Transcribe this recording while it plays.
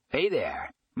Hey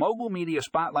there, Mobile Media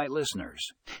Spotlight listeners.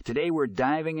 Today we're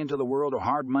diving into the world of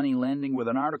hard money lending with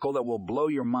an article that will blow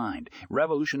your mind.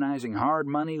 Revolutionizing hard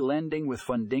money lending with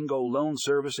Fundingo loan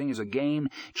servicing is a game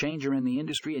changer in the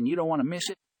industry, and you don't want to miss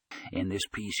it. In this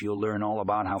piece, you'll learn all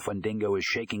about how Fundingo is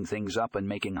shaking things up and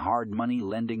making hard money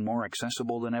lending more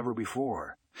accessible than ever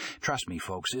before. Trust me,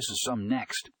 folks, this is some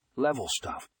next level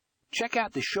stuff. Check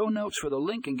out the show notes for the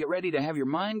link and get ready to have your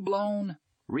mind blown.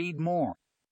 Read more